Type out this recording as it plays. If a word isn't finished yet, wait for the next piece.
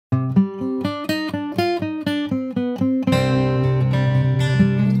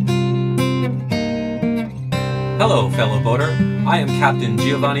Hello fellow boater, I am Captain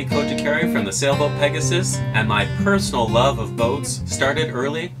Giovanni Cojocari from the Sailboat Pegasus, and my personal love of boats started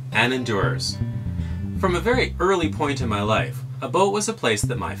early and endures. From a very early point in my life, a boat was a place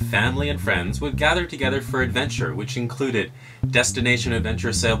that my family and friends would gather together for adventure, which included destination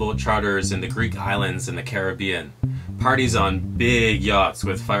adventure sailboat charters in the Greek islands and the Caribbean, parties on big yachts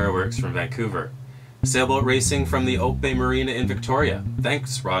with fireworks from Vancouver, sailboat racing from the Oak Bay Marina in Victoria.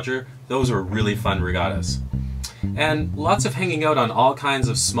 Thanks, Roger. Those were really fun regattas. And lots of hanging out on all kinds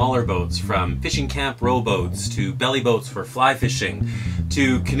of smaller boats, from fishing camp rowboats to belly boats for fly fishing,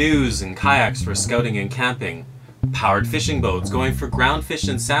 to canoes and kayaks for scouting and camping, powered fishing boats going for ground fish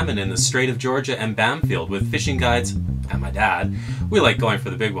and salmon in the Straight of Georgia and Bamfield with fishing guides, and my dad. We like going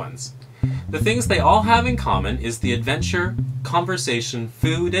for the big ones. The things they all have in common is the adventure, conversation,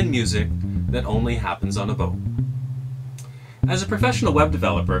 food, and music that only happens on a boat. As a professional web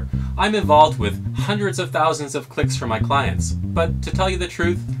developer, I'm involved with hundreds of thousands of clicks for my clients, but to tell you the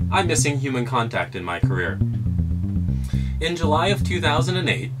truth, I'm missing human contact in my career. In July of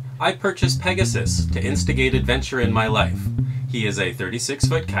 2008, I purchased Pegasus to instigate adventure in my life. He is a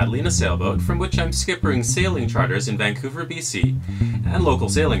 36-foot Catalina sailboat from which I'm skippering sailing charters in Vancouver, BC, and local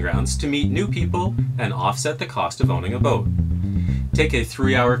sailing grounds to meet new people and offset the cost of owning a boat. Take a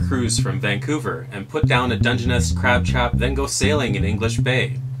 3-hour cruise from Vancouver and put down a Dungeness crab trap, then go sailing in English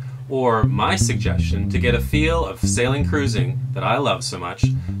Bay. Or my suggestion, to get a feel of sailing cruising that I love so much,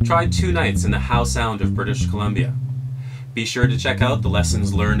 try 2 nights in the Howe Sound of British Columbia. Be sure to check out the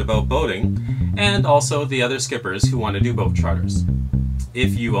lessons learned about boating, and also the other skippers who want to do boat charters.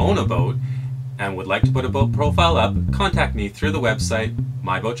 If you own a boat and would like to put a boat profile up, contact me through the website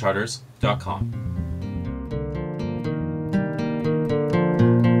myboatcharters.com.